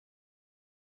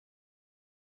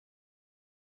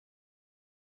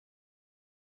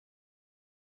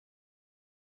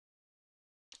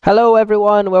Hello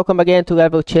everyone, welcome again to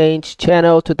Level Change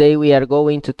channel. Today we are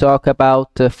going to talk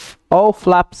about all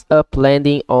flaps up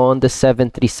landing on the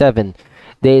 737.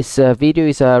 This video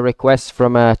is a request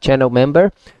from a channel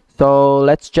member. So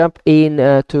let's jump in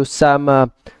to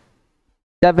some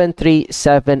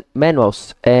 737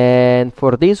 manuals. And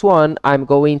for this one, I'm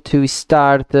going to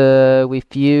start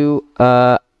with you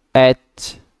at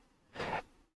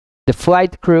the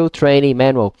flight crew training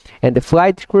manual. And the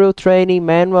flight crew training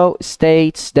manual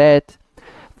states that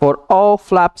for all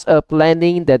flaps up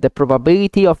landing, that the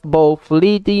probability of both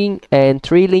leading and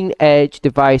trailing edge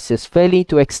devices failing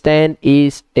to extend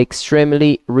is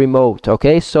extremely remote.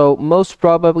 Okay, so most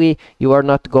probably you are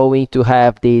not going to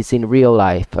have this in real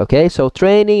life. Okay, so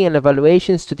training and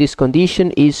evaluations to this condition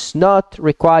is not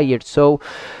required. So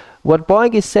what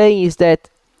Boeing is saying is that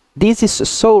this is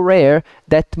so rare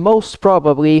that most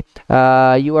probably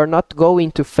you are not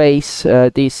going to face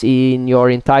this in your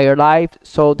entire life,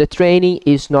 so the training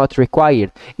is not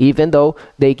required, even though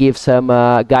they give some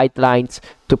guidelines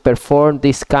to perform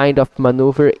this kind of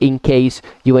maneuver in case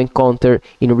you encounter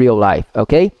in real life.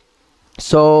 Okay,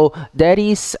 so there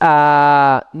is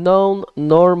a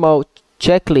non-normal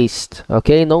checklist.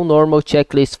 Okay, no normal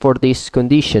checklist for this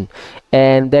condition,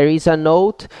 and there is a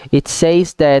note. It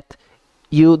says that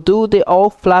you do the all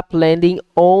flap landing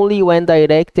only when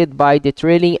directed by the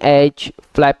trailing edge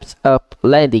flaps up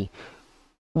landing.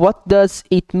 What does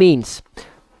it mean?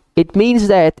 It means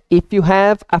that if you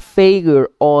have a failure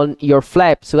on your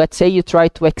flaps, let's say you try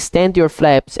to extend your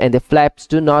flaps and the flaps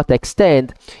do not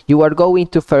extend, you are going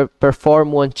to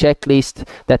perform one checklist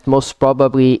that most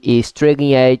probably is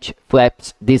trailing edge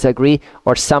flaps disagree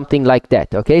or something like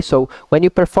that. Okay, so when you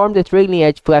perform the trailing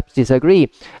edge flaps disagree,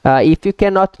 if you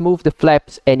cannot move the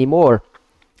flaps anymore,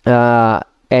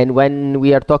 and when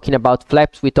we are talking about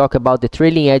flaps, we talk about the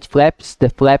trailing edge flaps, the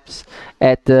flaps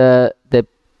at the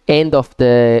end of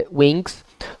the wings.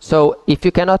 So if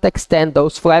you cannot extend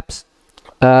those flaps,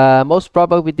 most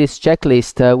probably this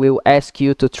checklist will ask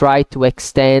you to try to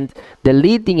extend the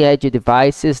leading edge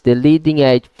devices, the leading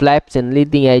edge flaps and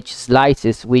leading edge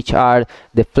slices, which are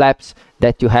the flaps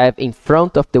that you have in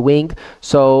front of the wing,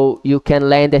 so you can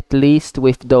land at least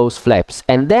with those flaps.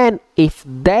 And then if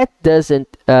that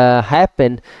doesn't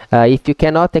happen, if you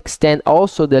cannot extend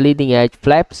also the leading edge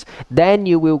flaps, then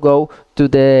you will go to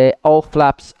the all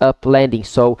flaps up landing.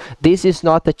 So this is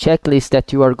not a checklist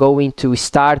that you are going to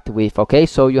start with. Okay,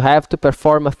 so you have to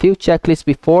perform a few checklists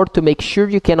before to make sure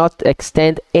you cannot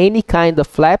extend any kind of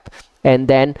flap, and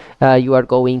then you are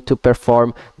going to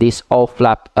perform this all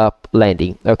flap up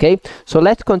landing. Okay, so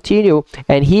let's continue.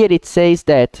 And here it says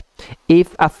that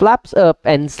if a flaps up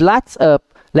and slats up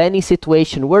landing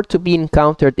situation were to be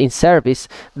encountered in service,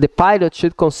 the pilot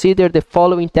should consider the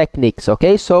following techniques.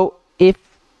 Okay, so if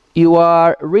you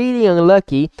are really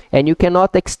unlucky and you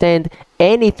cannot extend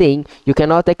anything, you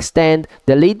cannot extend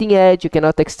the leading edge, you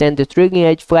cannot extend the trailing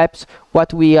edge flaps,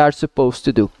 what we are supposed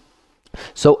to do?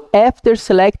 So after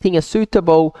selecting a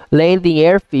suitable landing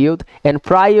airfield and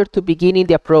prior to beginning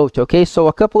the approach, okay, so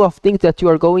a couple of things that you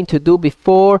are going to do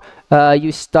before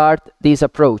you start this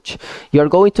approach. You are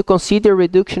going to consider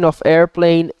reduction of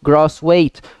airplane gross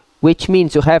weight, which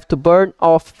means you have to burn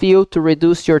off fuel to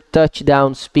reduce your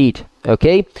touchdown speed.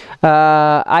 Okay,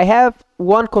 I have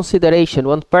one consideration,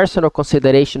 one personal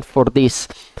consideration for this.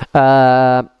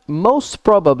 Most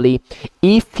probably,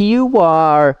 if you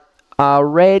are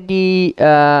already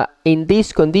in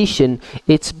this condition,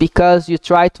 it's because you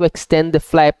try to extend the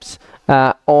flaps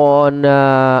on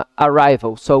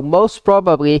arrival. So most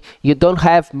probably you don't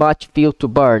have much fuel to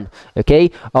burn.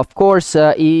 Okay, of course,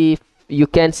 if you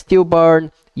can still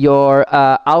burn your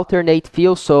alternate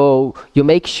fuel, so you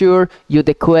make sure you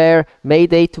declare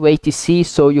Mayday to ATC,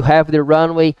 so you have the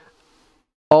runway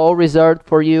all reserved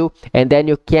for you, and then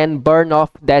you can burn off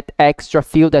that extra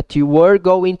fuel that you were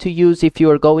going to use if you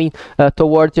are going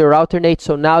towards your alternate.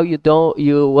 So now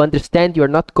you understand you're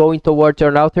not going towards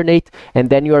your alternate, and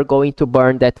then you are going to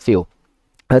burn that fuel.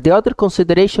 The other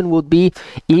consideration would be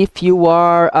if you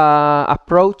are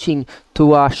approaching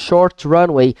to a short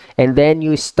runway and then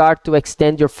you start to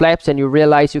extend your flaps and you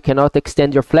realize you cannot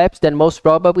extend your flaps, then most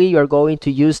probably you're going to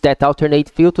use that alternate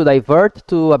fuel to divert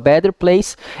to a better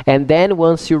place, and then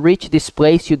once you reach this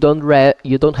place you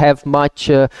don't have much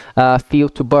fuel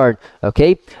to burn.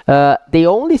 Okay, the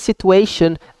only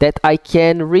situation that I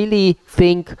can really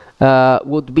think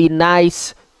would be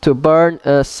nice to burn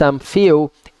some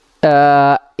fuel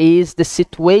is the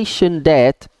situation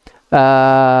that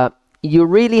you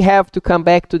really have to come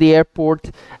back to the airport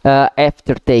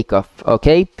after takeoff.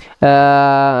 Okay,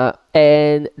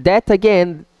 and that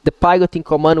again the pilot in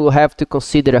command will have to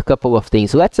consider a couple of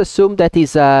things. Let's assume that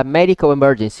is a medical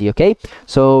emergency, okay?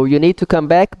 So you need to come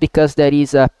back because there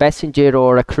is a passenger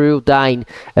or a crew dying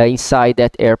inside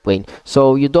that airplane.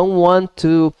 So you don't want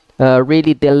to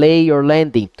really delay your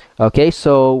landing, okay?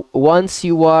 So once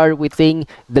you are within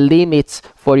the limits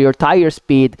for your tire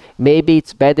speed, maybe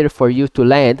it's better for you to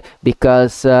land,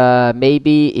 because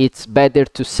maybe it's better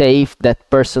to save that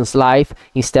person's life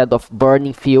instead of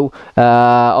burning fuel,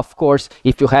 of course,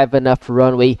 if you have enough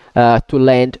runway to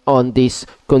land on this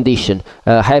condition.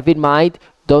 Have in mind,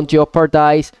 don't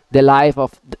jeopardize the life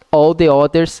of all the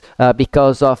others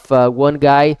because of one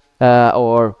guy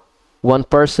or one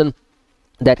person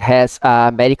that has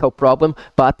a medical problem.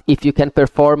 But if you can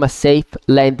perform a safe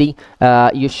landing,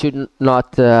 you should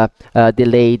not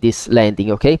delay this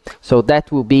landing, okay? So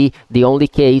that will be the only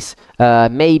case.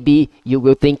 Maybe you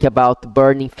will think about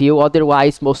burning fuel,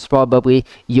 otherwise most probably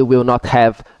you will not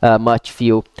have much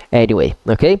fuel anyway,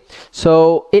 okay?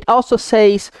 So it also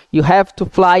says you have to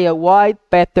fly a wide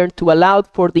pattern to allow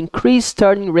for the increased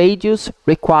turning radius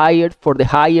required for the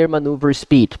higher maneuver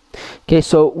speed, okay?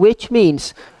 So which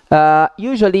means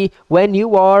usually when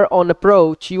you are on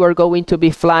approach, you are going to be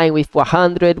flying with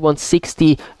 100,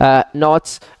 160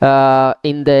 knots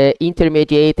in the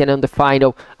intermediate and on the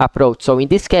final approach. So in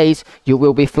this case, you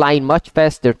will be flying much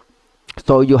faster.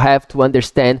 So you have to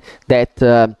understand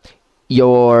that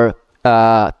your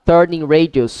turning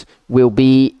radius will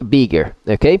be bigger,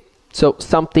 okay? So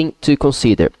something to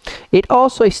consider. It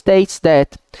also states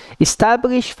that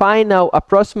establish final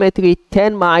approximately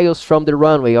 10 miles from the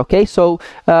runway, okay? So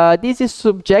this is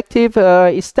subjective,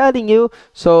 it's telling you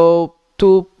so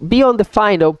to be on the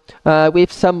final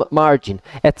with some margin.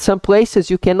 At some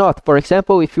places you cannot. For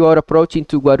example, if you are approaching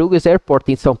to Guarulhos Airport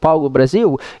in São Paulo,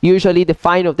 Brazil, usually the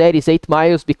final there is 8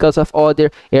 miles because of other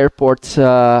airports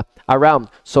around,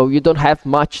 so you don't have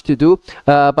much to do,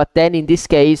 but then in this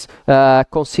case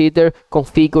consider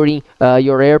configuring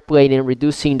your airplane and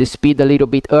reducing the speed a little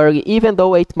bit early, even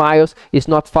though 8 miles is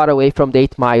not far away from the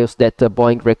 8 miles that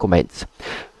Boeing recommends.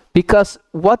 Because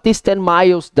what this 10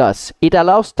 miles does, it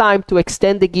allows time to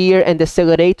extend the gear and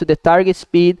accelerate to the target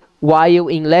speed while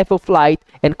in level flight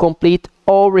and complete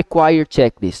all required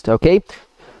checklists, okay?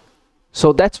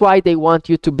 So that's why they want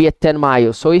you to be at 10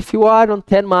 miles. So if you are on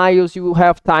 10 miles, you will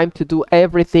have time to do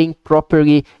everything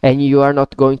properly and you are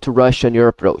not going to rush on your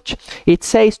approach. It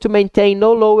says to maintain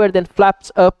no lower than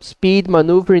flaps up speed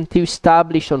maneuver until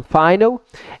established on final.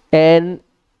 And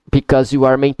because you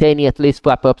are maintaining at least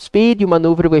flap up speed, you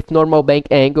maneuver with normal bank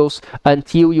angles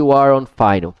until you are on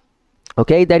final.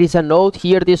 Okay, there is a note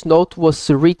here. This note was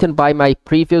written by my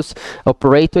previous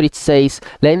operator. It says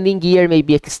landing gear may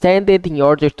be extended in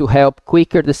order to help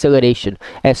quicker deceleration.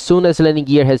 As soon as landing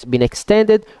gear has been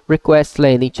extended, request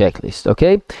landing checklist.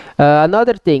 Okay,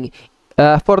 another thing,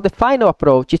 for the final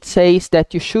approach, it says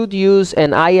that you should use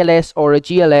an ILS or a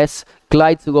GLS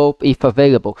glide slope if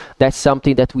available. That's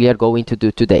something that we are going to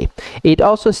do today. It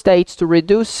also states to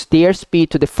reduce the airspeed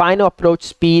to the final approach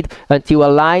speed until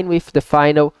align with the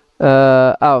final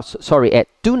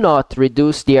do not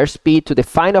reduce the airspeed to the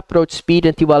final approach speed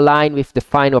until align with the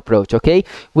final approach, okay?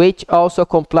 Which also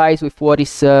complies with what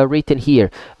is written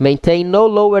here. Maintain no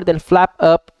lower than flap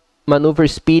up maneuver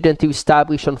speed until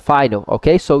established on final,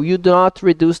 okay? So you do not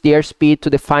reduce the airspeed to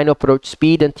the final approach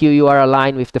speed until you are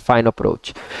aligned with the final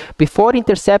approach. Before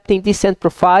intercepting descent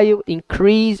profile,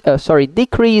 decrease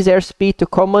airspeed to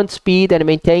command speed and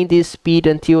maintain this speed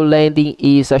until landing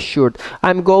is assured.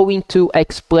 I'm going to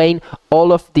explain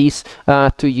all of this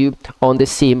to you on the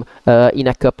sim in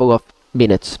a couple of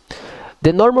minutes.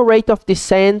 The normal rate of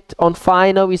descent on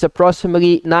final is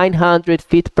approximately 900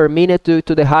 feet per minute due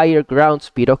to the higher ground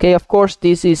speed. Okay, of course,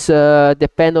 this is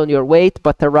depend on your weight,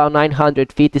 but around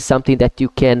 900 feet is something that you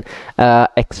can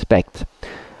expect.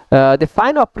 The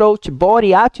final approach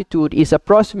body attitude is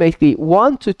approximately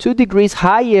 1 to 2 degrees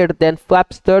higher than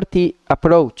flaps 30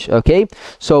 approach. Okay,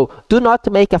 so do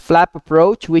not make a flap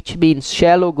approach, which means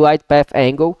shallow glide path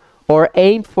angle, or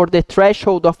aim for the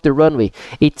threshold of the runway.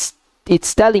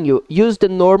 It's telling you, use the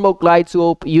normal glide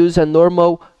slope, use a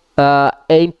normal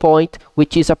aim point,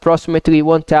 which is approximately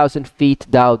 1,000 feet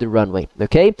down the runway,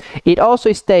 okay? It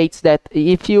also states that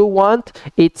if you want,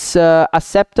 it's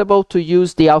acceptable to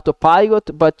use the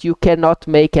autopilot, but you cannot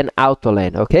make an auto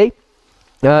land, okay?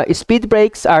 Speed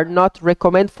brakes are not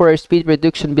recommended for a speed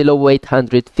reduction below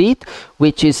 800 feet,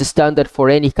 which is standard for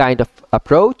any kind of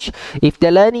approach. If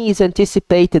the landing is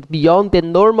anticipated beyond the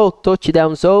normal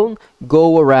touchdown zone,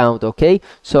 go around, okay?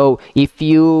 So if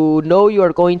you know you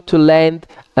are going to land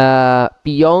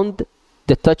beyond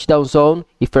the touchdown zone.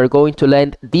 If you're going to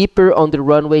land deeper on the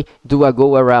runway, do a go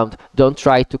around. Don't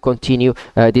try to continue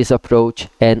this approach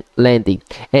and landing.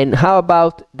 And how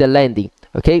about the landing?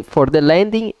 Okay, for the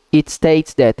landing, it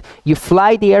states that you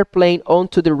fly the airplane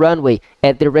onto the runway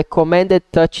at the recommended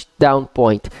touchdown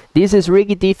point. This is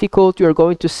really difficult. You're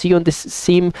going to see on the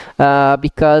sim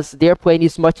because the airplane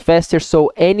is much faster,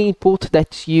 so any input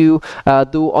that you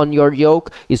do on your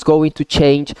yoke is going to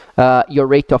change your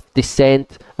rate of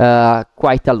descent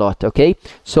quite a lot. Okay,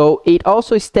 so it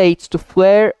also states to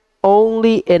flare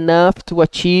only enough to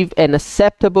achieve an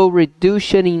acceptable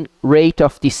reduction in rate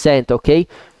of descent. Okay,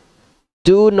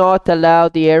 do not allow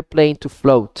the airplane to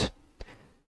float.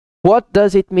 What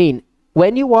does it mean?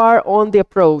 When you are on the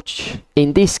approach,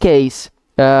 in this case,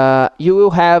 you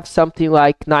will have something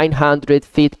like 900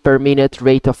 feet per minute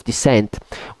rate of descent.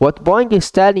 What Boeing is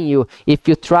telling you, if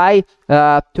you try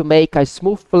to make a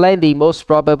smooth landing, most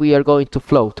probably you are going to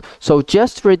float. So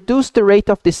just reduce the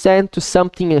rate of descent to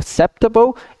something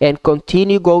acceptable and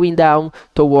continue going down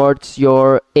towards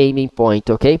your aiming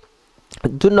point, okay?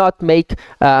 Do not make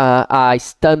a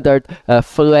standard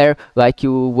flare like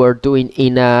you were doing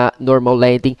in a normal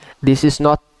landing. This is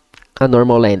not a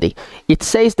normal landing. It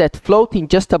says that floating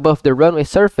just above the runway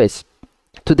surface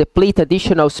to deplete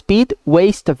additional speed,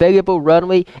 waste available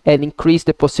runway, and increase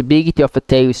the possibility of a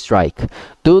tail strike.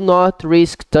 Do not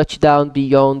risk touchdown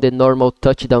beyond the normal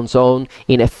touchdown zone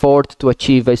in effort to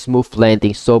achieve a smooth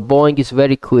landing. So Boeing is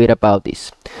very clear about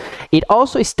this. It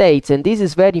also states, and this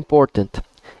is very important,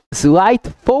 slight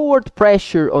forward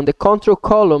pressure on the control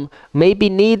column may be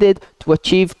needed to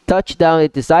achieve touchdown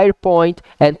at desired point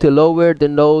and to lower the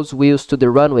nose wheels to the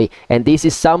runway. And this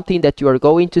is something that you are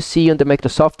going to see on the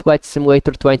Microsoft Flight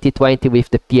Simulator 2020 with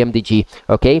the PMDG.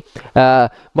 Okay,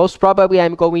 most probably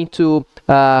I'm going to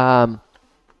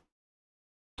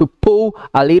pull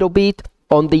a little bit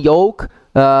on the yoke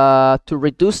to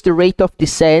reduce the rate of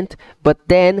descent, but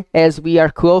then as we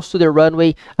are close to the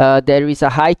runway, there is a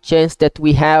high chance that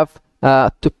we have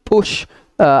to push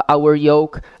our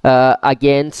yoke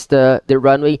against the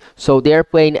runway, so the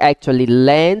airplane actually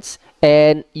lands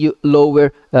and you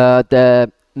lower the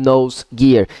nose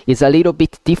gear. It's a little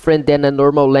bit different than a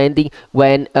normal landing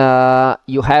when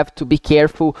you have to be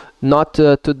careful not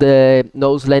to the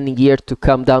nose landing gear to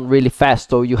come down really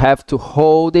fast, so you have to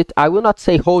hold it. I will not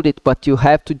say hold it, but you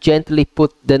have to gently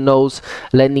put the nose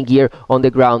landing gear on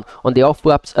the ground. On the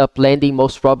off-flaps up landing,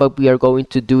 most probably we are going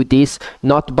to do this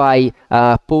not by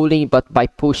pulling but by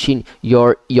pushing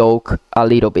your yoke a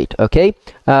little bit. Okay,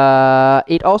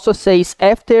 it also says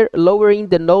after lowering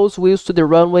the nose wheels to the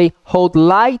runway, hold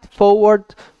light forward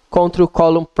control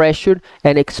column pressure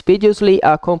and expeditiously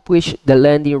accomplish the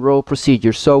landing roll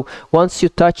procedure. So once you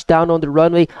touch down on the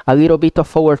runway, a little bit of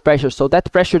forward pressure, so that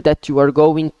pressure that you were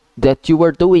doing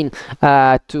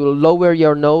to lower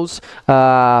your nose,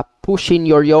 pushing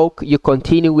your yoke, you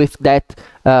continue with that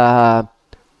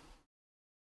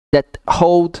that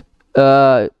hold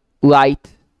light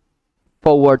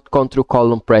forward control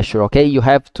column pressure. Okay, you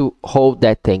have to hold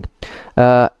that thing.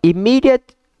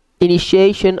 Immediate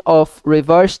initiation of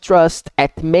reverse thrust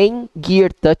at main gear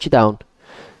touchdown.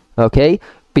 Okay,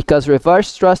 because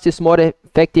reverse thrust is more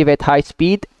effective at high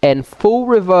speed, and full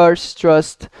reverse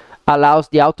thrust allows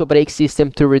the auto brake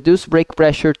system to reduce brake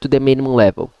pressure to the minimum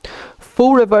level.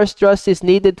 Full reverse thrust is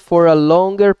needed for a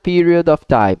longer period of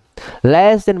time.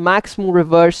 Less than maximum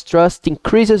reverse thrust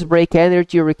increases brake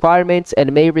energy requirements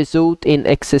and may result in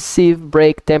excessive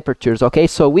brake temperatures. Okay,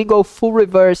 so we go full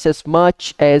reverse as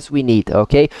much as we need.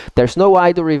 Okay, there's no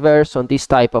idle reverse on this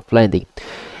type of landing.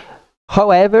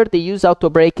 However, the use auto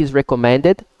brake is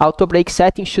recommended. Auto brake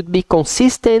setting should be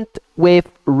consistent with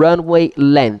runway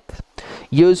length.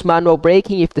 Use manual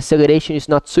braking if the acceleration is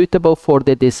not suitable for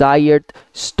the desired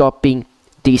stopping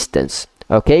distance.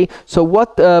 Okay, so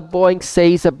what Boeing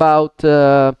says about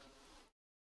what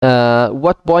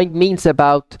Boeing means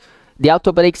about the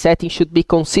auto brake setting should be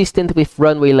consistent with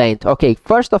runway length. Okay,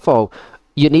 first of all,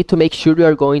 you need to make sure you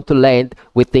are going to land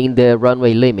within the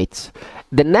runway limits.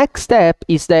 The next step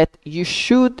is that you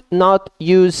should not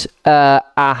use a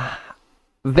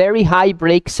very high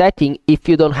brake setting if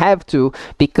you don't have to,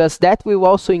 because that will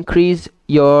also increase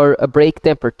your brake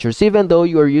temperatures. Even though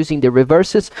you are using the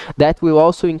reverses, that will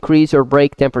also increase your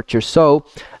brake temperature. So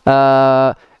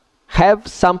have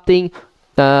something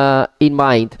in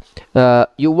mind.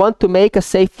 You want to make a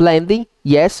safe landing,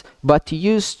 yes, but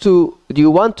you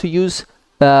want to use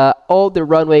all the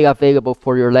runway available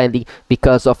for your landing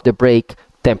because of the brake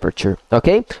temperature.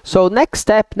 Okay, so next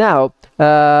step now,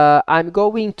 I'm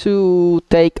going to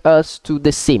take us to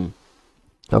the sim.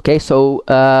 Okay, so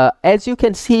as you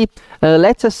can see,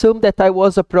 let's assume that I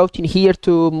was approaching here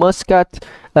to Muscat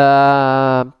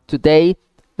today,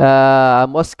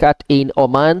 Muscat in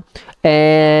Oman,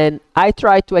 and I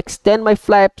tried to extend my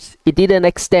flaps. It didn't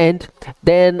extend.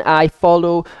 Then I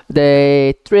follow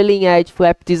the trailing edge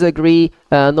flap disagree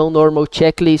non-normal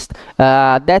checklist.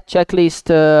 That checklist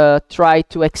tried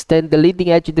to extend the leading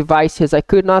edge devices. I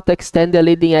could not extend the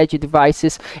leading edge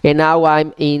devices, and now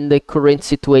I'm in the current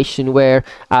situation where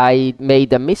I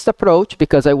made a missed approach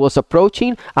because I was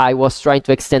approaching. I was trying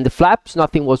to extend the flaps.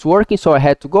 Nothing was working, so I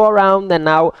had to go around, and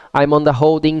now I'm on the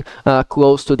holding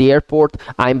close to the airport.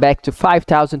 I'm back to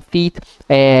 5,000 feet,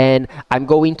 and I'm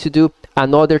going to do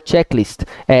another checklist.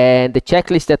 And the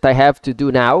checklist that I have to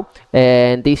do now,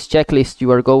 and this checklist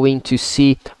you are going to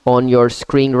see on your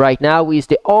screen right now, is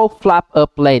the all flap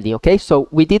up landing. Okay, so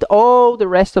we did all the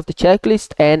rest of the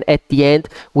checklist, and at the end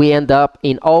we end up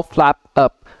in all flap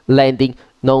up landing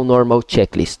no normal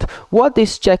checklist. What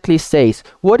this checklist says,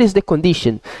 what is the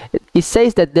condition? It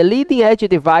says that the leading edge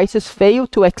devices fail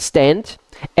to extend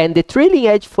and the trailing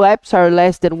edge flaps are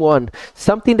less than 1.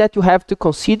 Something that you have to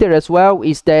consider as well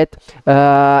is that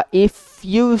if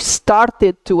you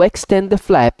started to extend the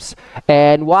flaps,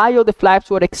 and while the flaps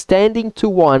were extending to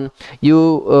 1,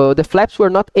 the flaps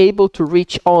were not able to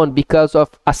reach on because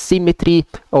of asymmetry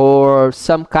or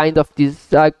some kind of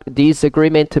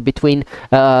disagreement between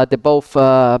the both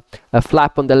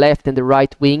flap on the left and the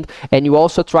right wing, and you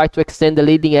also try to extend the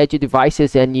leading edge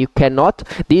devices and you cannot.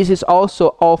 This is also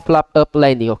all flap up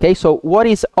landing. Okay, so what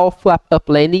is all flap up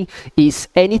landing? Is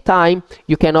anytime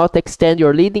you cannot extend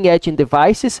your leading edge in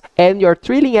devices and your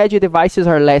trailing edge devices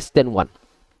are less than 1,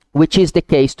 which is the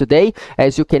case today.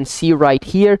 As you can see right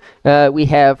here, we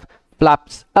have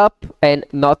flaps up and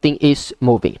nothing is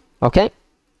moving. Okay,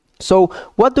 so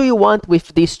what do you want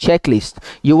with this checklist?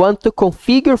 You want to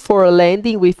configure for a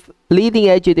landing with leading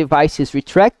edge devices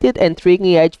retracted and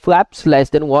trailing edge flaps less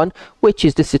than 1, which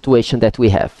is the situation that we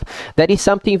have. That is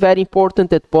something very important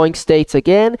that Boeing states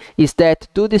again, is that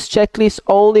do this checklist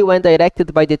only when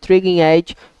directed by the trailing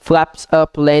edge flaps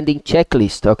up landing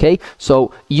checklist. Okay,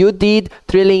 so you did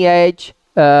trailing edge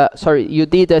you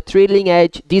did a trailing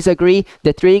edge disagree.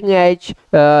 The trailing edge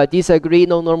disagree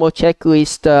no normal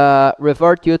checklist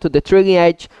revert you to the trailing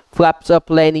edge flaps up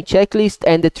landing checklist,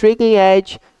 and the trailing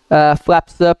edge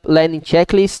flaps up landing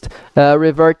checklist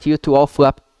revert you to all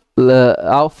flaps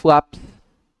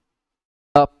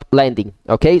up landing.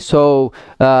 Okay, so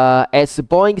as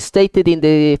Boeing stated in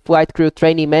the flight crew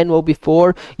training manual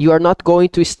before, you are not going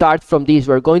to start from this.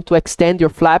 You are going to extend your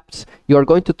flaps. You are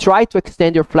going to try to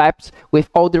extend your flaps with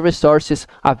all the resources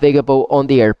available on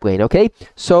the airplane. Okay,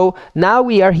 so now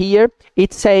we are here.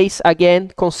 It says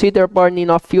again, consider burning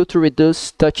off fuel to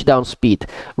reduce touchdown speed.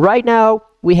 Right now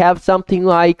we have something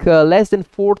like less than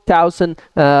 4,000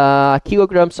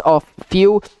 kilograms of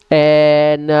fuel,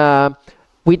 and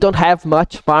we don't have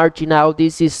much margin now.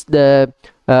 This is the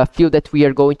fuel that we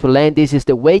are going to land. This is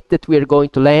the weight that we are going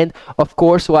to land. Of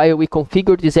course, while we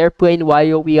configure this airplane,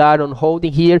 while we are on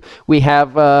holding here, we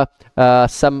have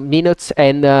some minutes,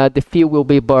 and the fuel will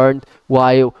be burned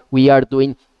while we are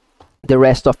doing the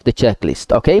rest of the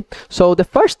checklist. Okay, so the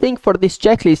first thing for this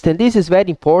checklist, and this is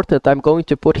very important, I'm going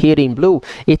to put here in blue,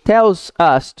 it tells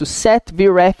us to set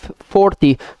VREF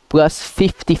 40 plus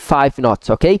 55 knots.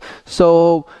 Okay,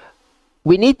 so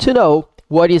we need to know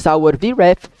what is our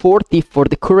VREF 40 for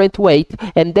the current weight,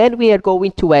 and then we are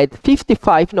going to add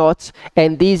 55 knots,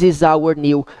 and this is our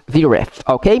new VREF.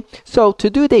 Okay, so to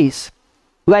do this,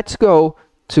 let's go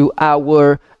to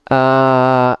our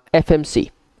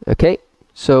FMC. Okay,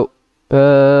 so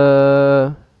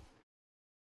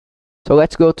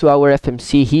let's go to our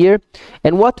FMC here,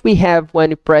 and what we have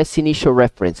when we press initial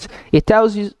reference, it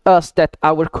tells us that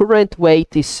our current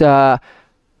weight is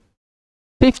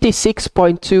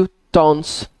 56.2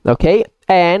 tons. Okay,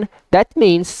 and that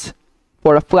means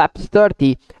for a flaps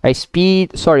 30 a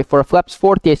speed, for a flaps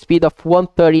 40 a speed of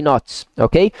 130 knots.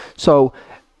 Okay, so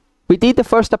we did the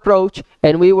first approach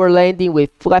and we were landing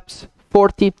with flaps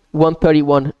 40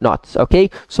 131 knots. Okay,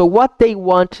 so what they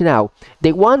want now,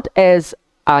 they want as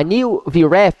a new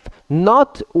VREF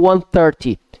not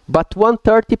 130 but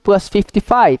 130 plus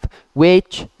 55,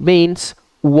 which means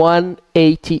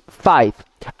 185.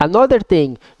 Another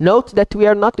thing, note that we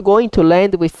are not going to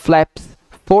land with flaps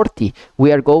 40,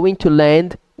 we are going to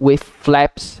land with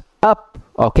flaps up.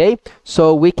 Okay,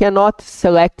 so we cannot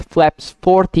select flaps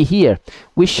 40 here.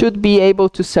 We should be able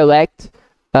to select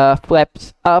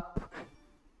flaps up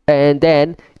and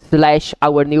then slash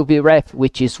our new VREF,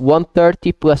 which is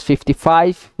 130 plus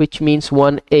 55, which means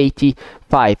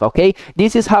 185. Okay,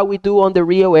 this is how we do on the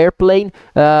real airplane.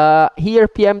 Here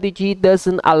PMDG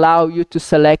doesn't allow you to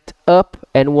select up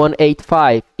and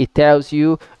 185. It tells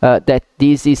you that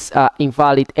this is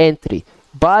invalid entry,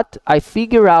 but I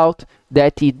figure out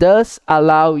that it does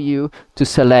allow you to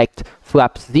select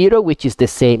flap 0, which is the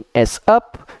same as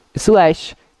up,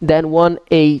 slash then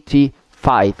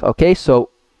 185. Okay, so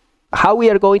how we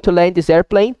are going to land this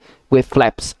airplane? With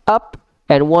flaps up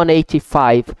and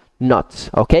 185 knots.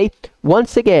 Okay,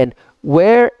 once again,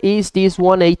 where is this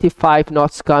 185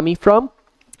 knots coming from?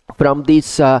 From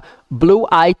this blue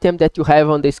item that you have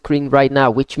on the screen right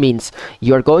now, which means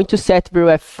you're going to set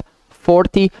VREF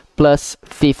 40 plus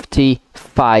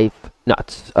 55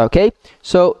 knots. Okay,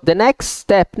 so the next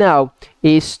step now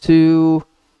is to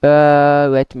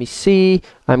let me see,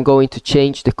 I'm going to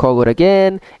change the color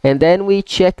again, and then we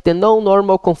check the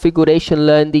non-normal configuration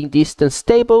landing distance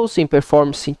tables in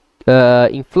performance in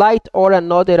flight or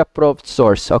another approved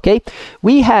source. Okay,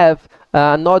 we have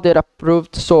another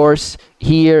approved source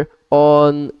here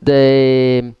on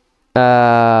the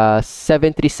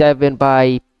 737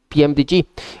 by PMDG.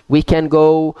 We can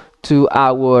go to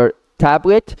our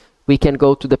tablet, we can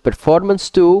go to the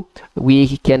performance tool,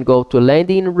 we can go to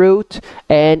landing route,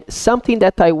 and something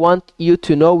that I want you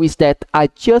to know is that I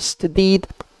just did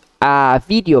a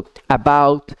video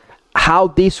about how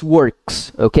this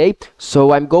works. Okay,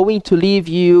 so I'm going to leave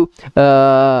you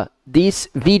this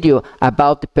video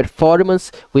about the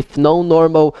performance with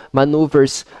non-normal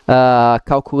maneuvers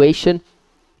calculation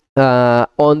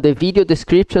on the video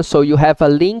description, so you have a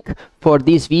link for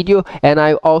this video, and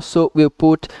I also will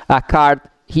put a card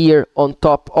here on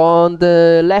top on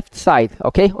the left side.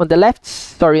 Okay, on the on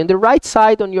the right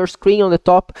side on your screen on the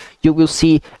top, you will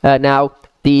see now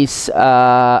this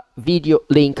video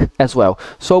link as well.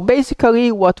 So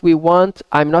basically what we want,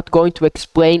 I'm not going to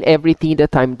explain everything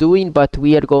that I'm doing, but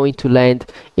we are going to land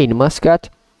in Muscat.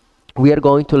 We are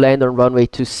going to land on runway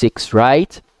 26,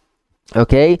 right?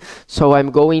 Okay, so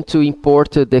I'm going to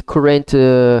import the current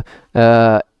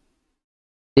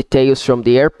details from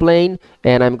the airplane,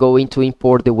 and I'm going to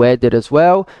import the weather as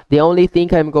well. The only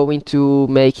thing I'm going to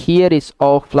make here is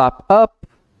all flap up,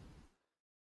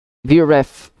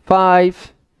 VREF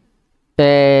 5,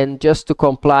 and just to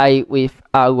comply with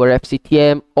our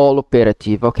FCTM, all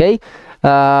operative. Okay,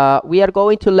 we are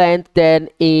going to land then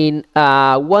in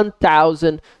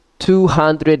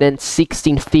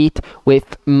 1,216 feet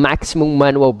with maximum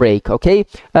manual brake. Okay,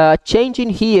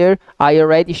 changing here, I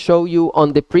already showed you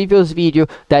on the previous video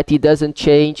that it doesn't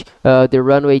change the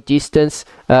runway distance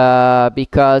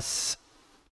because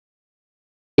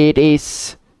it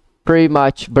is pretty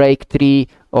much brake 3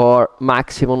 or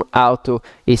maximum auto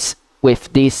is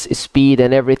with this speed,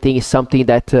 and everything is something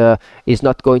that is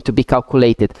not going to be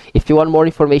calculated. If you want more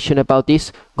information about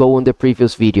this, go on the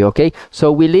previous video. Okay,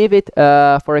 so we leave it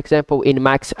for example in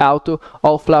max auto,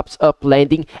 all flaps up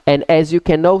landing, and as you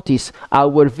can notice,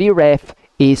 our VREF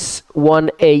is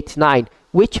 189,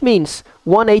 which means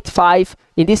 185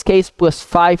 in this case plus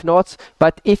 5 knots.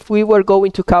 But if we were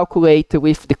going to calculate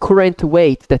with the current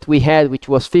weight that we had, which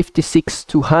was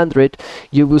 56,200,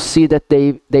 you will see that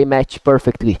they match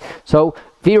perfectly. So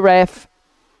VREF,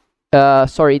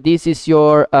 sorry, this is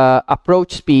your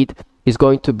approach speed is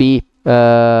going to be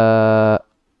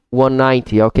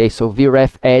 190. Okay, so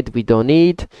VREF add we don't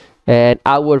need, and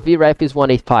our VREF is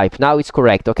 185. Now it's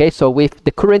correct. Okay, so with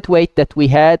the current weight that we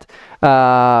had,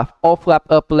 all flap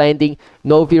up landing,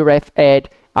 no VREF add,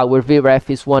 our VREF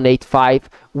is 185,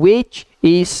 which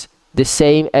is the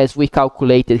same as we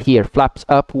calculated here, flaps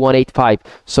up 185.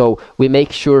 So we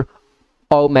make sure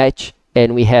all match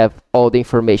and we have all the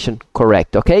information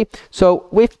correct. Okay, so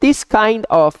with this kind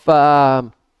of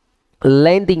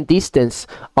landing distance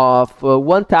of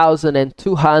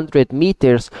 1,200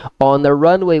 meters on a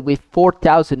runway with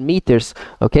 4,000 meters,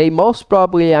 okay, most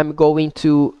probably I'm going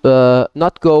to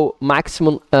not go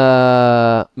maximum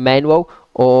manual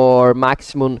or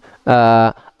maximum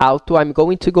auto. I'm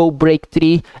going to go brake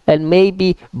 3 and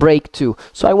maybe brake 2.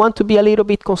 So I want to be a little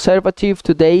bit conservative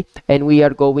today, and we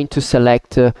are going to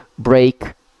select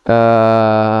brake 3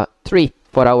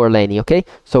 for our landing. Okay,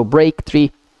 so brake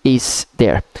 3 is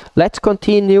there. Let's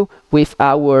continue with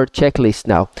our checklist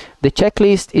now. The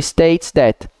checklist states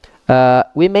that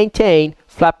we maintain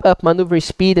flap up maneuvering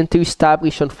speed until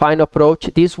established on final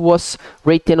approach. This was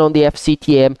written on the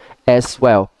FCTM as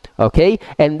well. okay?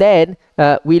 And then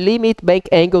we limit bank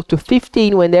angle to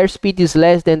 15 when airspeed is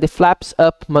less than the flaps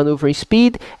up maneuvering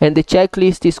speed, and the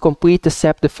checklist is complete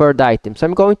except the third items.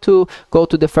 I'm going to go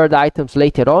to the third items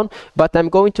later on, but I'm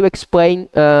going to explain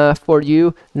for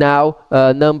you now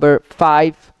number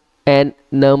 5 and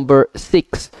number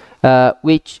 6.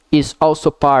 Which is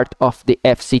also part of the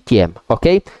FCTM,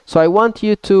 okay? So I want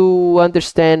you to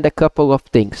understand a couple of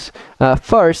things.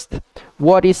 First,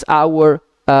 what is our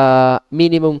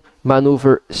minimum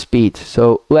maneuver speed?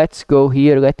 So let's go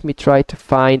here. Let me try to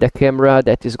find a camera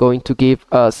that is going to give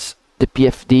us the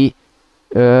PFD.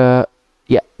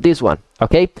 Yeah, this one,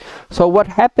 okay? So what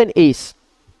happened is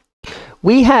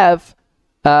we have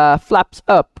flaps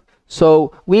up.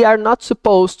 So we are not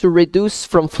supposed to reduce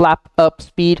from flap up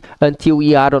speed until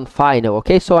we are on final,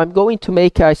 okay? So I'm going to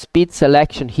make a speed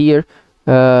selection here.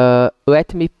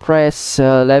 Let me press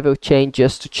level change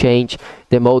just to change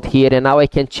the mode here, and now I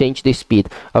can change the speed,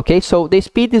 okay? So the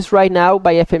speed is right now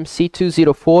by FMC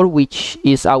 204, which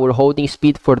is our holding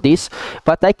speed for this,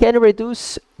 but I can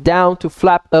reduce down to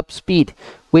flap up speed,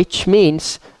 which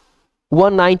means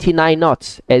 199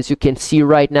 knots, as you can see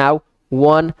right now,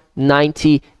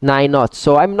 199 knots.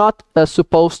 So I'm not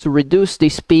supposed to reduce the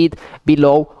speed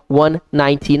below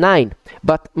 199,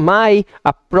 but my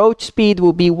approach speed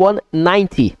will be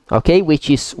 190, okay, which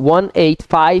is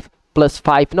 185 plus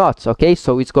 5 knots, okay?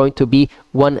 So it's going to be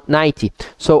 190.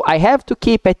 So I have to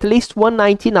keep at least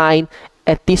 199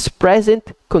 at this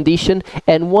present condition,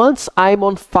 and once I'm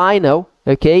on final,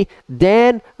 okay,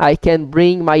 then I can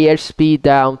bring my airspeed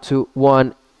down to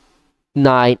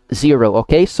 190,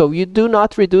 okay? So you do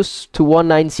not reduce to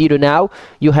 190 now,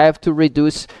 you have to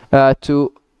reduce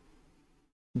to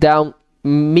down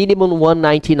minimum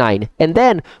 199, and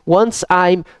then once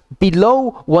I'm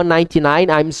below 199,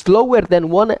 I'm slower than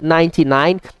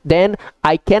 199, then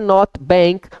I cannot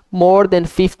bank more than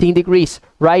 15 degrees.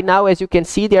 Right now, as you can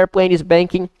see, the airplane is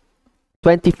banking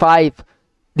 25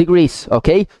 degrees,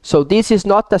 okay? So this is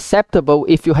not acceptable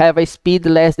if you have a speed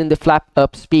less than the flap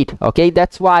up speed, okay?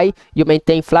 That's why you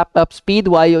maintain flap up speed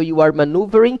while you are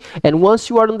maneuvering, and once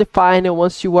you are on the final,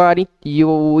 once you are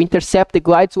you intercept the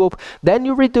glide slope, then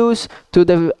you reduce to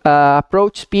the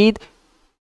approach speed,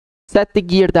 set the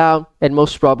gear down, and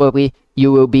most probably you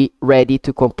will be ready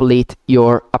to complete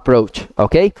your approach,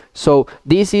 okay? So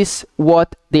this is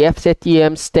what the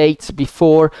FCTM states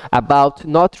before about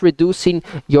not reducing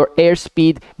your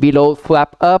airspeed below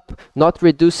flap up, not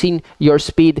reducing your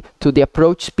speed to the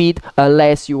approach speed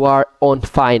unless you are on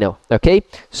final, okay?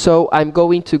 So I'm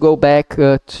going to go back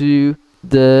to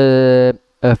the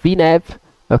VNAV,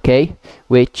 okay,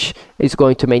 which is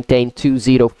going to maintain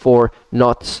 204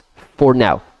 knots for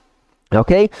now.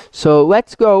 Okay, so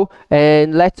let's go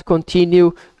and let's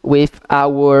continue with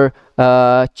our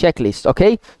checklist,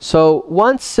 okay? So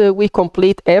once we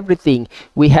complete everything,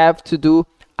 we have to do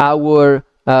our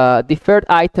deferred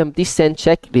item descent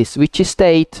checklist, which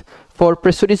state for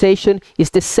pressurization is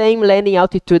the same landing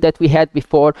altitude that we had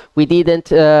before. We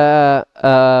didn't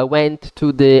went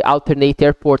to the alternate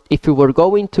airport. If you were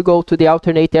going to go to the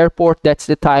alternate airport, that's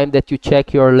the time that you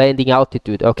check your landing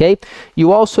altitude, okay?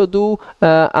 You also do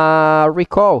a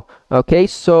recall, okay?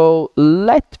 So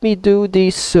let me do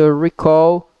this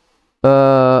recall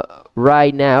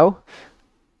right now.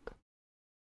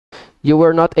 You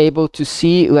were not able to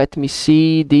see. Let me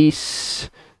see this.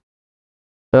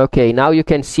 Okay, now you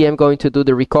can see I'm going to do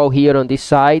the recall here on this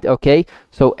side, okay?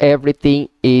 So everything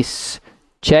is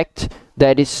checked.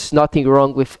 There is nothing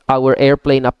wrong with our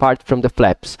airplane apart from the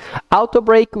flaps. Auto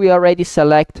brake, we already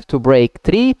select to brake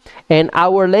 3, and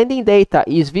our landing data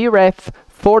is VREF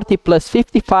 40 plus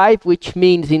 55, which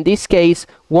means in this case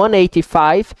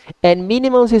 185, and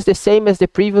minimums is the same as the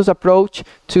previous approach,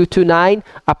 229.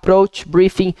 Approach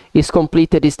briefing is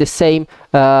completed, is the same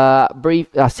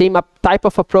same type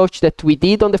of approach that we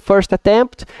did on the first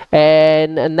attempt,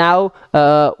 and now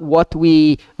what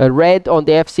we read on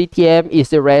the FCTM is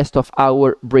the rest of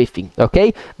our briefing,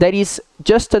 okay? That is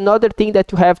just another thing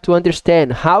that you have to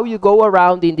understand, how you go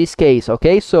around in this case,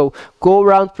 okay? So go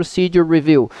around procedure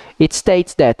review. It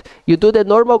states that you do the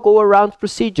normal go around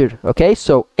procedure, okay?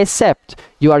 So except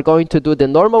you are going to do the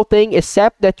normal thing,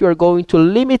 except that you are going to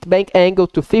limit bank angle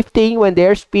to 15 when the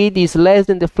airspeed is less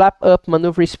than the flap up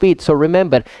maneuvering speed. So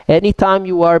remember, anytime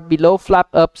you are below flap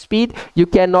up speed, you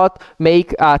cannot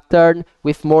make a turn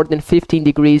with more than 15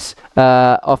 degrees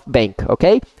of bank,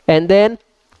 okay? And then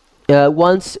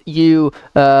once you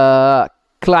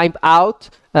climb out,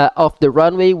 of the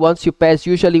runway. Once you pass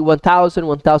usually 1000,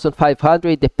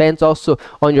 1500, depends also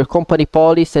on your company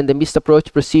policy and the missed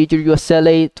approach procedure, you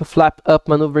accelerate to flap up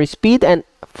maneuvering speed, and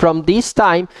from this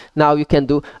time now you can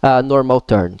do normal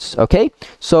turns. Okay,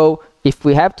 so if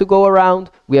we have to go around,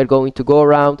 we are going to go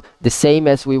around the same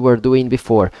as we were doing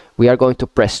before. We are going to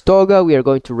press toggle, we are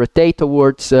going to rotate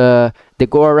towards the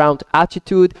go around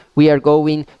attitude. We are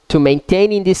going to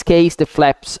maintain, in this case, the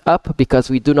flaps up because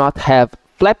we do not have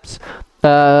flaps.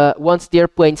 Once the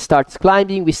airplane starts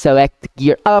climbing, we select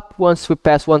gear up. Once we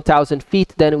pass 1000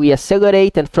 feet, then we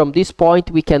accelerate, and from this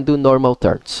point we can do normal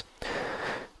turns.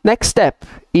 Next step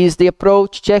is the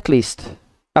approach checklist.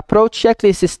 Approach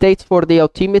checklist states for the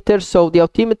altimeter, so the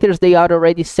altimeters, they are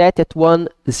already set at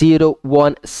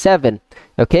 1017.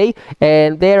 Okay,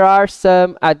 and there are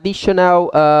some additional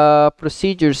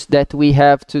procedures that we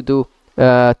have to do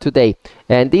today,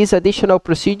 and these additional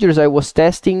procedures I was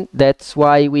testing, that's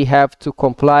why we have to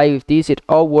comply with this. It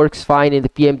all works fine in the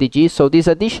PMDG. So these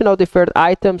additional deferred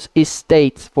items is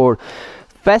states for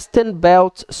fasten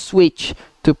belt switch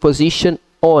to position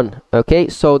on. Okay,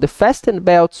 so the fasten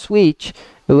belt switch,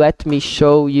 let me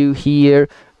show you here.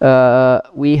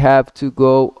 We have to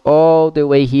go all the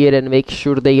way here and make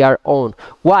sure they are on.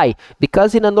 Why?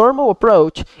 Because in a normal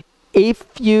approach, if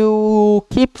you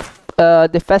keep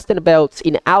the fasten belts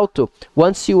in auto,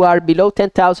 once you are below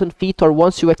 10,000 feet or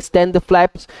once you extend the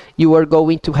flaps, you are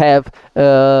going to have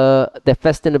the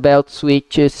fasten belt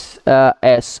switches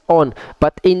as on.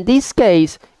 But in this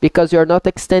case, because you are not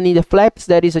extending the flaps,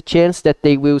 there is a chance that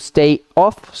they will stay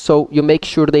off, so you make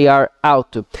sure they are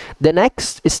auto. The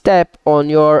next step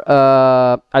on your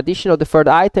additional deferred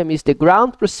item is the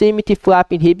ground proximity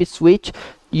flap inhibit switch.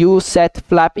 You set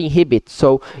flap inhibit.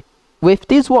 So with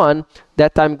this one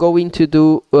that I'm going to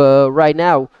do right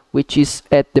now, which is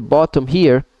at the bottom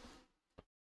here,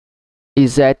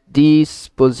 is at this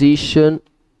position.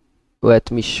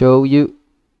 Let me show you.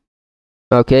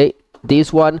 Okay,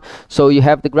 this one. So you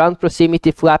have the ground proximity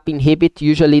flap inhibit.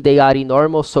 Usually they are in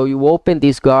normal, so you open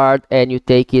this guard and you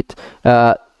take it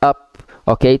up,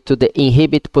 okay, to the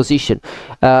inhibit position.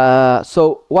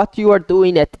 So what you are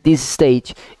doing at this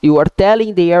stage, you are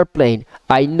telling the airplane,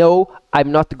 I know I'm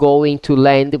not going to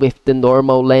land with the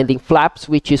normal landing flaps,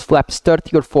 which is flaps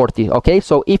 30 or 40. Okay,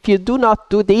 so if you do not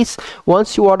do this,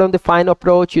 once you are on the final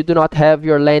approach, you do not have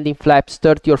your landing flaps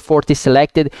 30 or 40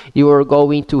 selected, you are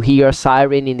going to hear a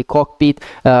siren in the cockpit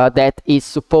that is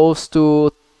supposed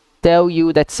to tell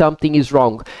you that something is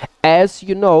wrong. As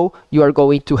you know, you are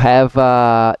going to have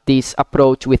this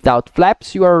approach without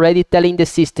flaps. You are already telling the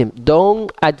system,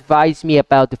 don't advise me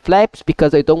about the flaps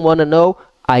because I don't want to know.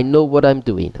 I know what I'm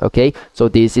doing. Okay, so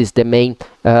this is the main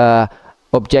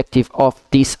objective of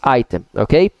this item.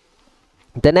 Okay,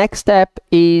 the next step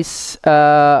is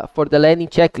for the landing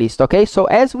checklist. Okay, so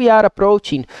as we are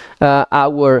approaching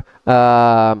our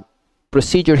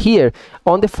procedure here,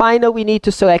 on the final we need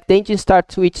to select the engine start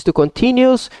switch to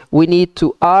continuous, we need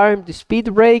to arm the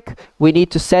speed brake, we need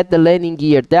to set the landing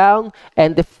gear down,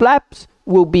 and the flaps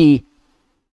will be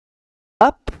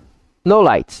up, no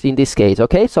lights in this case.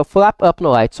 Okay, so flap up,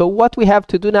 no lights. So what we have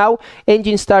to do now,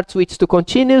 engine start switch to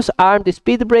continuous, arm the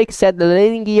speed brake, set the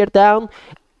landing gear down,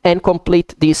 and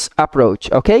complete this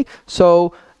approach. Okay,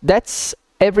 so that's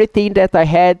everything that I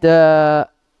had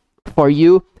for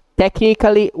you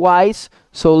technically wise.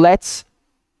 So let's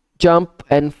jump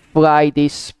and fly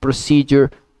this procedure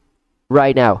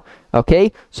right now.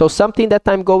 Okay, so something that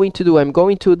I'm going to do, I'm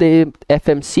going to the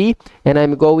FMC and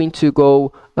I'm going to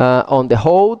go on the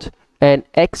hold and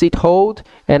exit hold,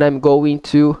 and I'm going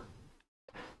to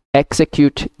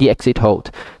execute the exit hold.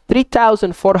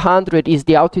 3,400 is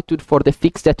the altitude for the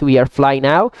fix that we are flying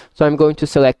now, so I'm going to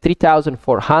select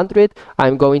 3,400.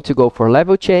 I'm going to go for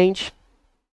level change.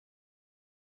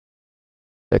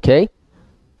 Okay,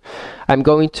 I'm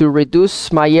going to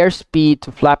reduce my airspeed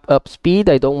to flap up speed.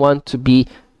 I don't want to be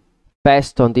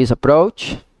fast on this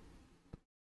approach.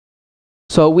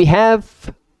 So we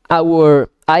have our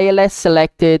ILS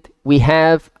selected, we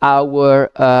have our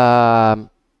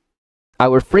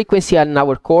frequency and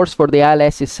our course for the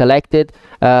ILS is selected,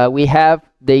 we have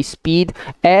the speed.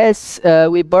 As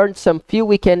we burned some fuel,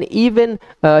 we can even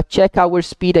check our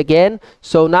speed again.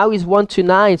 So now is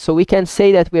 129, so we can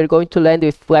say that we are going to land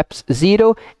with flaps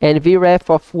 0 and VREF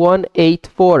of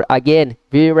 184. Again,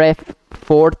 VREF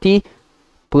 40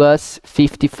 plus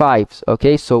 55.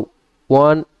 Okay, so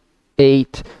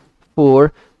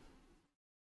 184.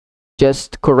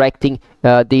 Just correcting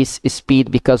this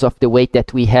speed because of the weight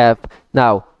that we have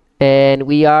now, and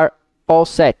we are all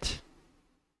set.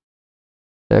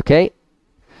 Okay,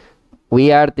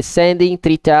 we are descending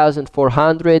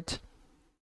 3,400.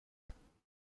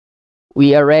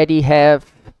 We already have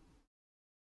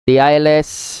the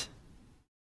ILS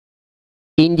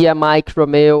India Mike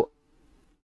Romeo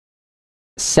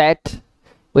set.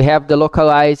 We have the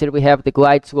localizer, we have the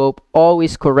glide slope, all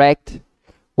is correct.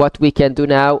 What we can do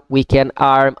now, we can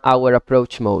arm our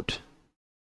approach mode.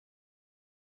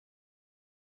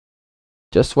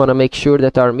 Just want to make sure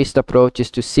that our missed approach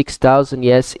is to 6,000.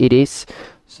 Yes, it is.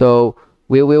 So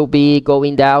we will be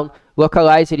going down.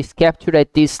 Localizer is captured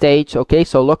at this stage. Okay,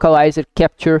 so localizer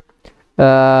capture.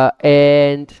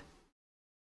 And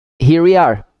here we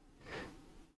are.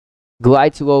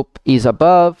 Glide slope is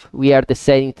above. We are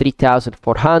descending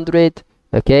 3,400.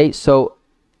 Okay, so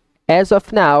as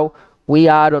of now, we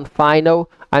are on final.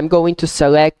 I'm going to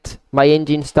select my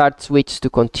engine start switch to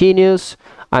continuous.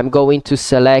 I'm going to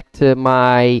select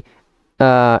my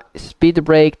speed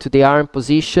brake to the arm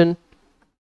position.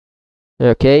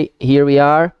 Okay, here we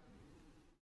are.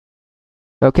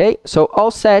 Okay, so all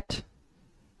set.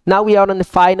 Now we are on the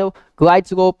final. Glide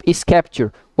slope is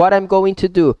captured. What I'm going to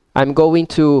do, I'm going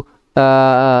to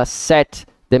set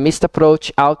the missed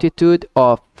approach altitude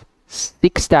of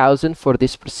 6,000 for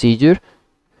this procedure.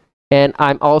 And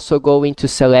I'm also going to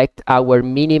select our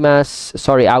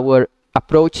our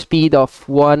approach speed of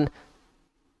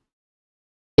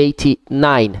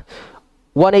 189.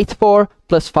 184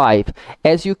 plus 5.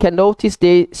 As you can notice,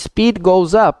 the speed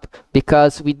goes up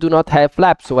because we do not have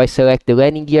flaps. So I select the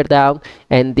landing gear down,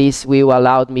 and this will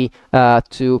allow me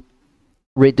to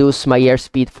reduce my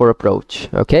airspeed for approach.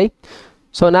 Okay,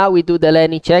 so now we do the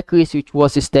landing checklist, which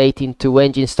was stating to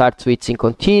engine start switch in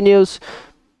continuous,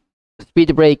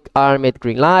 speed brake arm at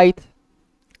green light,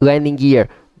 landing gear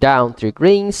down 3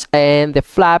 greens, and the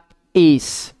flap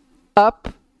is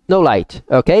up, no light.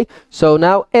 Okay, so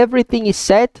now everything is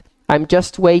set. I'm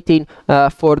just waiting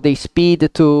for the speed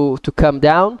to come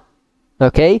down.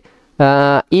 Okay,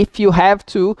 if you have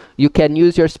to, you can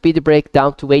use your speed brake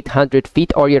down to 800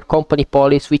 feet or your company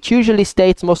policy, which usually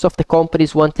states most of the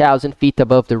companies 1,000 feet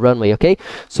above the runway. Okay,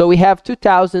 so we have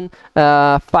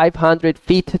 2,500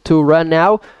 feet to run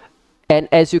now. And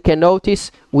as you can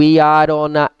notice, we are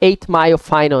on 8-mile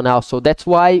final now. So that's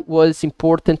why it was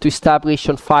important to establish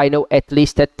on final at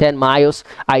least at 10 miles.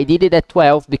 I did it at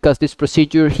 12 because this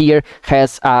procedure here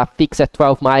has a fix at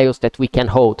 12 miles that we can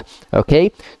hold.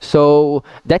 Okay, so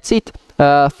that's it.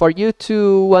 For you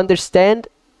to understand,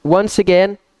 once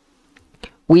again,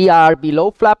 we are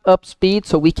below flap up speed,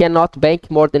 so we cannot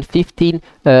bank more than 15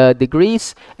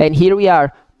 degrees. And here we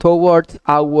are towards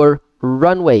our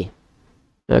runway.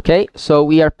 Okay, so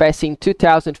we are passing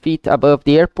 2,000 feet above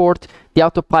the airport. The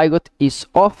autopilot is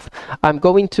off. I'm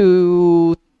going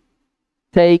to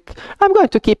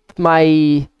keep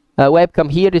my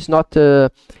webcam here. It's not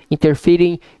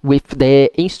interfering with the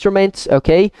instruments.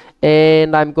 Okay,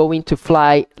 and I'm going to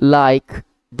fly like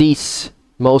this,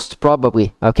 most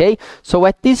probably. Okay, so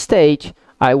at this stage,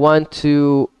 I want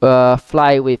to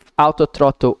fly with auto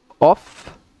throttle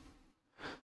off.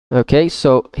 Okay,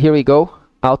 so here we go.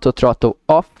 Auto throttle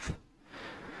off,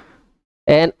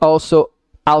 and also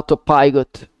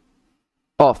autopilot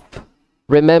off.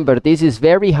 Remember, this is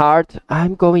very hard.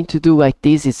 I'm going to do like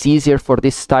this. It's easier for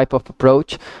this type of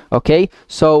approach. Okay,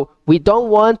 so we don't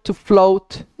want to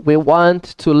float. We want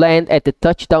to land at the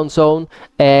touchdown zone,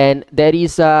 and there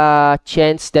is a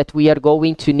chance that we are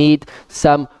going to need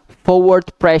some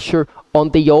forward pressure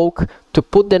on the yoke to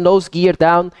put the nose gear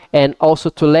down and also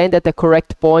to land at the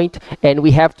correct point, and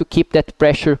we have to keep that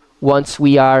pressure once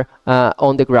we are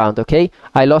on the ground. Okay,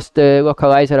 I lost the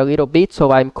localizer a little bit,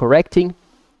 so I'm correcting.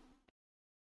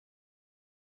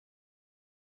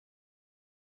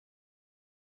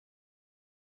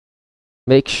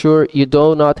 Make sure you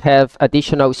do not have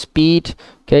additional speed.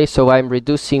 Okay, so I'm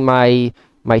reducing my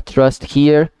thrust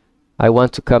here. I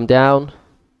want to come down.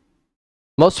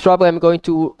 Most probably I'm going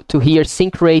to hear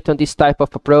sync rate on this type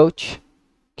of approach.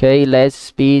 Okay, less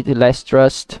speed, less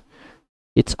thrust.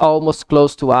 It's almost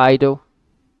close to idle.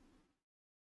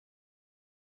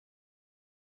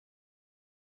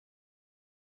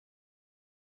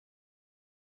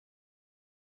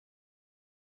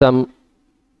 Some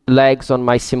lags on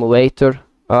my simulator.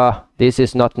 Ah, this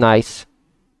is not nice.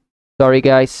 Sorry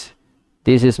guys,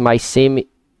 this is my sim.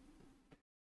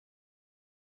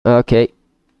 Okay.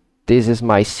 This is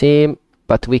my sim,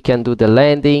 but we can do the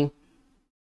landing.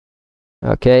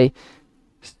 Okay,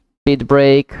 speed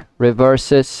brake,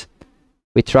 reverses.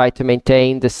 We try to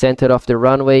maintain the center of the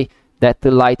runway, that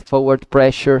light forward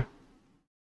pressure.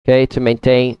 Okay, to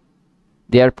maintain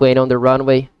the airplane on the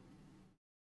runway.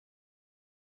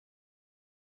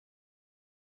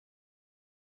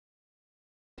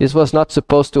 This was not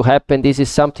supposed to happen. This is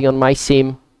something on my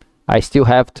sim. I still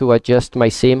have to adjust my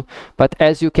sim, but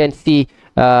as you can see,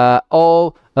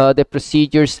 all the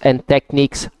procedures and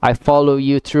techniques I follow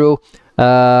you through.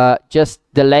 Just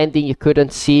the landing you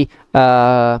couldn't see.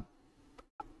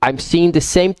 I'm seeing the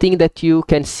same thing that you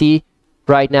can see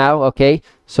right now. Okay,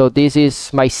 so this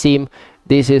is my sim,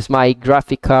 this is my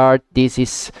graphic card, this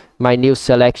is my new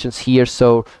selections here.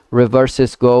 So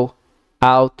reverses go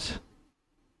out.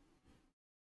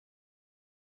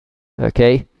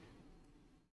 Okay,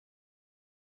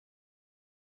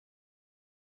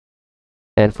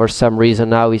 and for some reason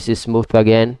now is smooth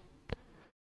again.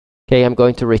 Okay, I'm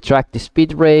going to retract the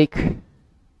speed brake,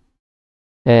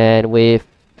 and with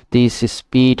this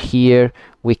speed here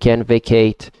we can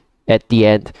vacate at the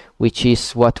end, which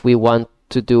is what we want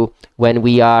to do when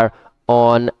we are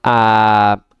on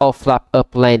off flap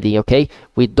up landing. Okay,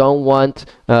 we don't want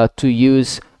to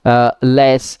use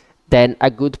less than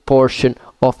a good portion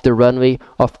of the runway.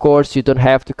 Of course, you don't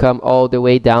have to come all the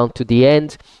way down to the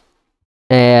end,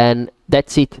 and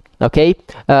that's it. Okay,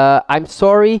 I'm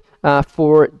sorry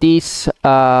for this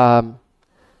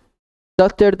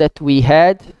stutter that we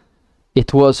had.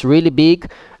 It was really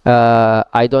big.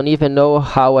 I don't even know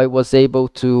how I was able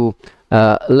to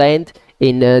land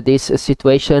in this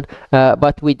situation,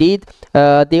 but we did.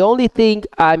 The only thing,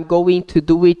 I'm going to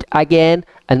do it again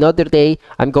another day.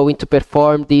 I'm going to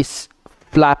perform this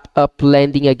flap up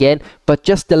landing again, but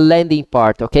just the landing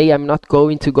part. Okay, I'm not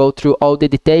going to go through all the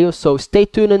details, so stay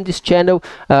tuned on this channel.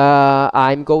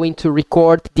 I'm going to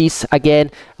record this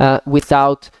again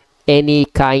without any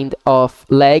kind of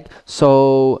lag,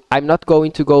 so I'm not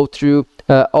going to go through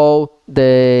all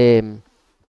the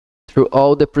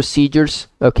procedures.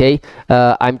 Okay,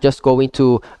 I'm just going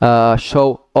to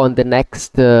show on the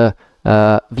next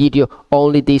video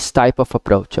only this type of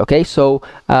approach. Okay, so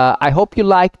I hope you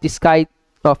like this kind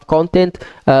of content.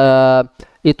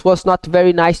 It was not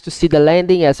very nice to see the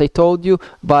landing, as I told you,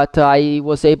 but I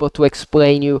was able to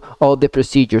explain you all the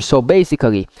procedures. So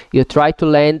basically, you try to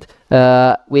land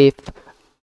with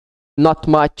not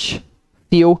much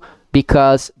fuel,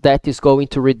 because that is going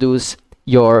to reduce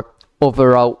your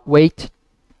overall weight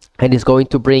and is going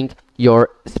to bring your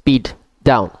speed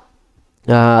down.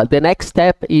 The next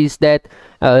step is that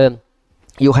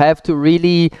you have to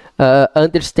really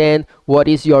understand what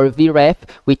is your VREF,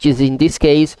 which is in this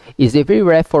case is the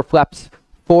VREF for flaps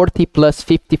 40 plus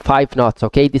 55 knots.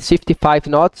 Okay, this 55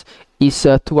 knots is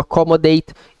to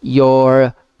accommodate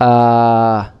your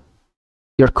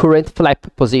current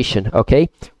flap position. Okay,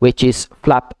 which is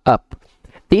flap up.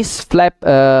 This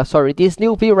this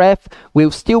new VREF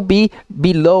will still be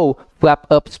below flap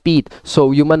up speed,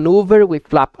 so you maneuver with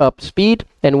flap up speed,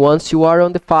 and once you are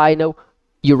on the final,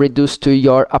 you reduce to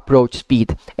your approach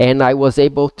speed. And I was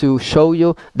able to show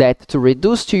you that to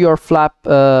reduce to your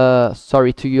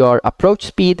to your approach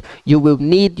speed, you will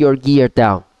need your gear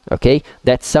down. Okay,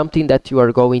 that's something that you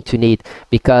are going to need,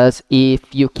 because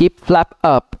if you keep flap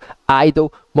up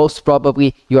idle, most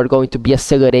probably you are going to be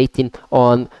accelerating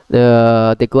on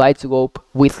the glide slope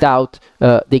without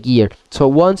the gear. So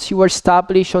once you are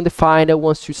established on the final,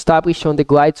 once you establish on the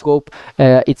glide slope,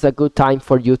 it's a good time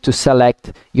for you to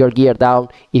select your gear down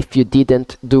if you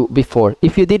didn't do before.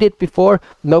 If you did it before,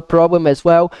 no problem as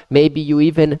well. Maybe you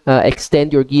even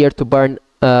extend your gear to burn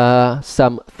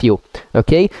some fuel.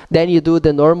 Okay, then you do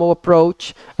the normal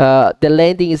approach. The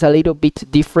landing is a little bit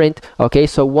different. Okay,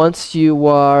 so once you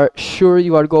are sure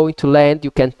you are going to land,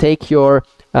 you can take your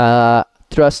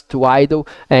thrust to idle,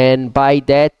 and by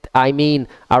that I mean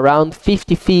around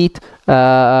 50 feet,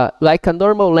 like a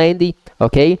normal landing.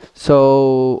 Okay,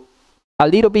 so a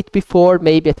little bit before,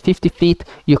 maybe at 50 feet,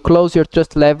 you close your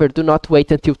thrust lever. Do not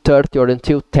wait until 30 or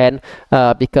until 10,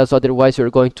 because otherwise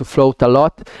you're going to float a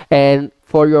lot. And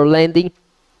for your landing,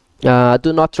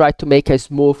 do not try to make a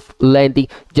smooth landing.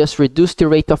 Just reduce the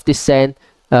rate of descent.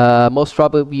 Most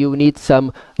probably you need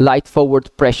some light forward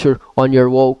pressure on your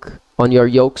yoke,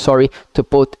 to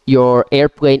put your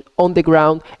airplane on the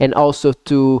ground, and also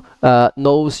to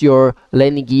nose your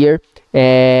landing gear.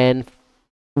 And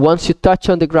once you touch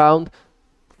on the ground,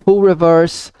 full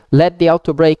reverse, let the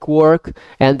auto brake work,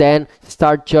 and then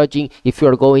start judging if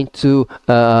you're going to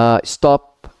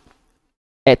stop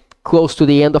at close to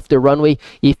the end of the runway.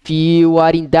 If you are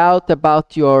in doubt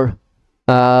about your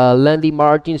landing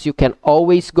margins, you can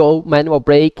always go manual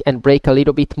brake and brake a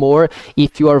little bit more.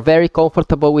 If you are very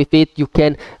comfortable with it, you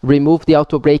can remove the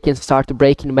auto brake and start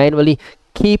braking manually.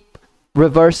 Keep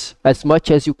reverse as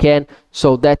much as you can,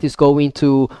 so that is going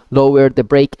to lower the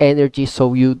brake energy,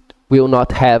 so you will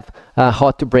not have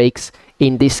hot brakes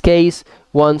in this case.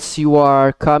 Once you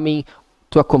are coming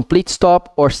to a complete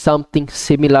stop or something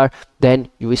similar, then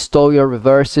you install your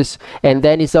reverses, and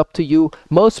then it's up to you.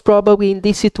 Most probably in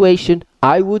this situation,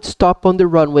 I would stop on the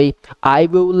runway. I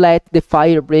will let the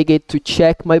fire brigade to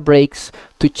check my brakes,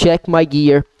 to check my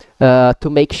gear, to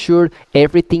make sure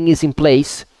everything is in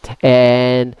place.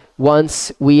 And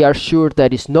once we are sure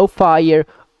there is no fire,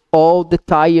 all the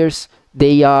tires,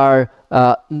 they are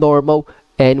normal,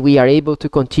 and we are able to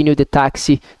continue the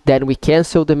taxi, then we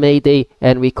cancel the mayday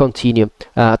and we continue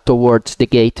towards the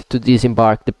gate to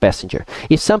disembark the passenger.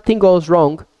 If something goes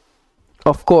wrong,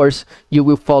 of course, you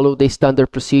will follow the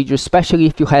standard procedure, especially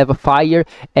if you have a fire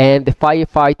and the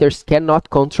firefighters cannot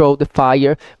control the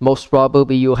fire. Most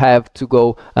probably you have to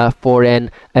go for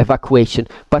an evacuation.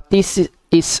 But this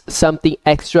is something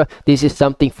extra. This is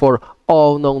something for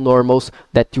all non-normals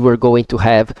that you are going to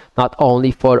have, not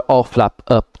only for all flap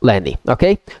up landing.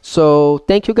 Okay, so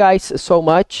thank you guys so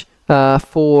much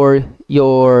for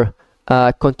your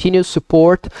continuous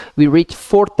support. We reached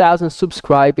 4,000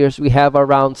 subscribers. We have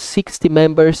around 60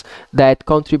 members that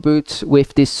contribute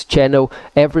with this channel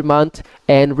every month.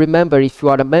 And remember, if you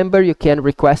are a member, you can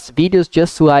request videos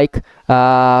just like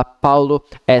Paulo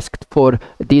asked for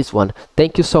this one.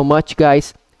 Thank you so much,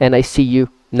 guys, and I see you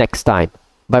next time.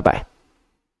 Bye bye.